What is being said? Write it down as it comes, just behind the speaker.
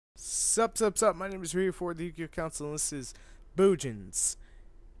Sup, my name is Yugioh for the Yu-Gi-Oh Council, and this is Bujin's.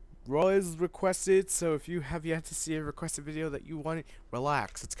 Roy's requested, so if you have yet to see a requested video that you wanted,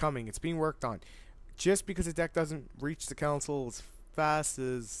 relax, it's coming, it's being worked on. Just because the deck doesn't reach the council as fast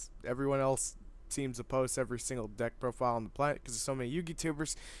as everyone else seems to post every single deck profile on the planet, because there's so many Yu-Gi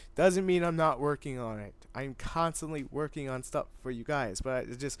tubers, doesn't mean I'm not working on it. I'm constantly working on stuff for you guys, but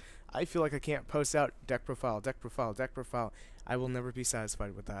I feel like I can't post out deck profile. I will never be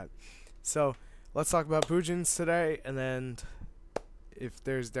satisfied with that. So let's talk about Bujin's today, and then if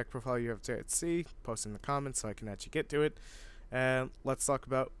there's deck profile you have to see, post in the comments so I can actually get to it. And let's talk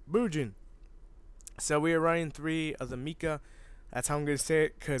about Bujin. So we are running 3 of the Mika. That's how I'm going to say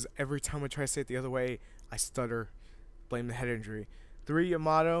it, because every time I try to say it the other way, I stutter. Blame the head injury. 3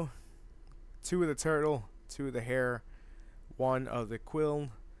 Yamato, 2 of the turtle, 2 of the hare, 1 of the quill,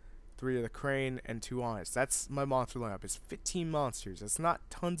 3 of the crane, and 2 honest. That's my monster lineup. It's 15 monsters. It's not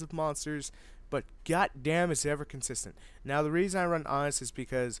tons of monsters, but goddamn, it's ever consistent. Now, the reason I run honest is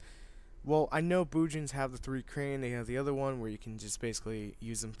because, well, I know Bujins have the 3 crane. They have the other one where you can just basically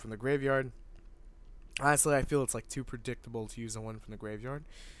use them from the graveyard. Honestly, I feel it's like too predictable to use the one from the graveyard,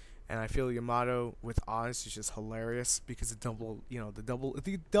 and I feel Yamato with honest is just hilarious because the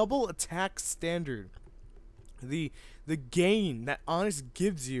double attack standard, the gain that honest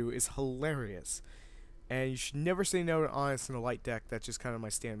gives you is hilarious, and you should never say no to honest in a light deck. That's just kind of my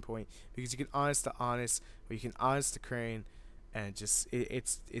standpoint, because you can honest to honest, or you can honest to crane, and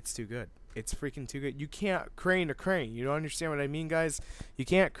it's too good. It's freaking too good. You can't crane to crane. You don't understand what I mean, guys? You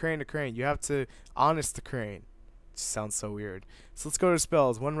can't crane to crane. You have to honest to crane. It sounds so weird. So let's go to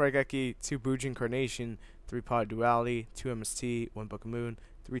spells. 1 Raigeki, 2 Bujin Carnation, 3 Pod Duality, 2 MST, 1 Book of Moon,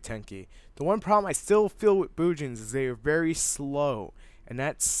 3 Tenki. The one problem I still feel with Bujins is they are very slow. And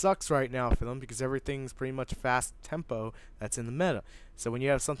that sucks right now for them, because everything's pretty much fast tempo that's in the meta. So when you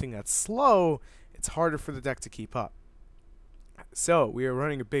have something that's slow, it's harder for the deck to keep up. So, we are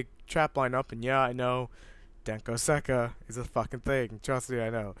running a big trap lineup, and yeah, I know, Denko Seka is a fucking thing. Trust me,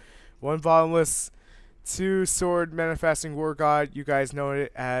 I know. 1 Bottomless, 2 Sword Manifesting War God. You guys know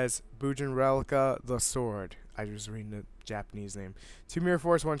it as Bujin Relica, the Sword. I was reading the Japanese name. 2 Mirror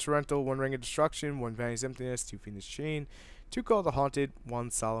Force, 1 Torrential, 1 Ring of Destruction, 1 Vanity's Emptiness, 2 Fiendish Chain, 2 Call the Haunted, 1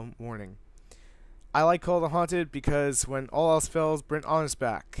 Solemn Warning. I like Call the Haunted because when all else fails, bring honest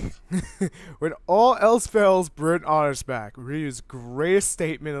back. When all else fails, bring honest back. Ryu's greatest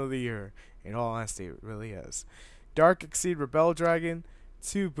statement of the year. In all honesty, it really is. Dark Exceed Rebel Dragon,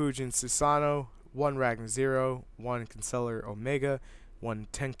 2 Bujin Susano, 1 Ragnar Zero, 1 Concealer Omega, 1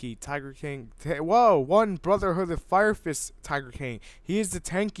 Tenki Tiger King. 1 Brotherhood of Fire Fist Tiger King. He is the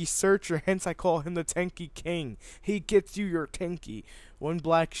Tenki Searcher, hence I call him the Tenki King. He gets you your Tenki. 1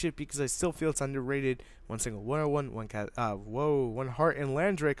 Black Ship because I still feel it's underrated. 1 single 101, 1 Heart and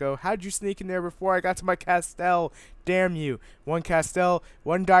Landraco. How'd you sneak in there before I got to my Castell? Damn you. 1 Castell,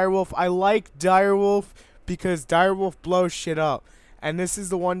 1 Direwolf. I like Direwolf because Direwolf blows shit up. And this is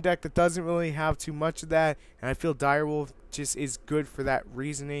the one deck that doesn't really have too much of that, and I feel Direwolf just is good for that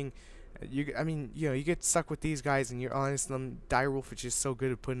reasoning. You get stuck with these guys, and you're honest, them Direwolf is just so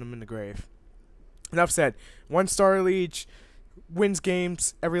good at putting them in the grave. Enough said. 1 Star Leech wins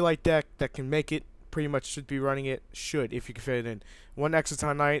games. Every light deck that can make it pretty much should be running it. Should, if you can fit it in. 1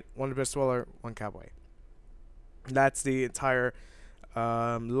 Exoton Knight, 1 Abyss Dweller, 1 Cowboy. That's the entire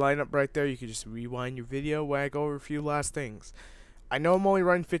lineup right there. You can just rewind your video where I go over a few last things. I know I'm only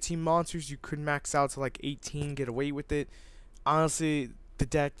running 15 monsters. You could max out to like 18, get away with it. Honestly, the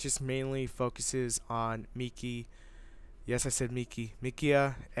deck just mainly focuses on Miki. Yes, I said Miki.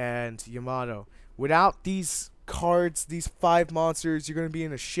 Mikia and Yamato. Without these cards, these 5 monsters, you're gonna be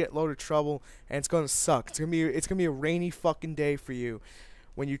in a shitload of trouble, and it's gonna suck. It's gonna be a rainy fucking day for you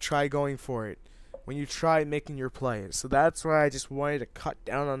when you try going for it. When you try making your plays. So that's why I just wanted to cut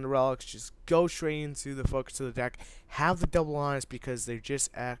down on the relics, just go straight into the focus of the deck, have the double honest because they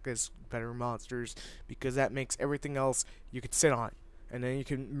just act as better monsters, because that makes everything else you could sit on, and then you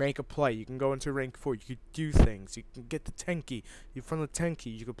can make a play, you can go into rank 4, you could do things, you can get the Tenki, from the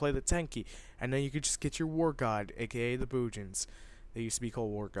Tenki, you could play the Tenki, and then you could just get your War God, aka the Bujins. They used to be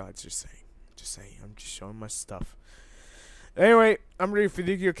called War Gods, just saying, I'm just showing my stuff. Anyway, I'm ready for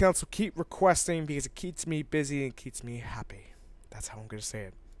the Yu-Gi-Oh Council. Keep requesting because it keeps me busy and keeps me happy. That's how I'm going to say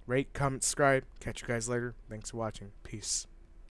it. Rate, comment, subscribe. Catch you guys later. Thanks for watching. Peace.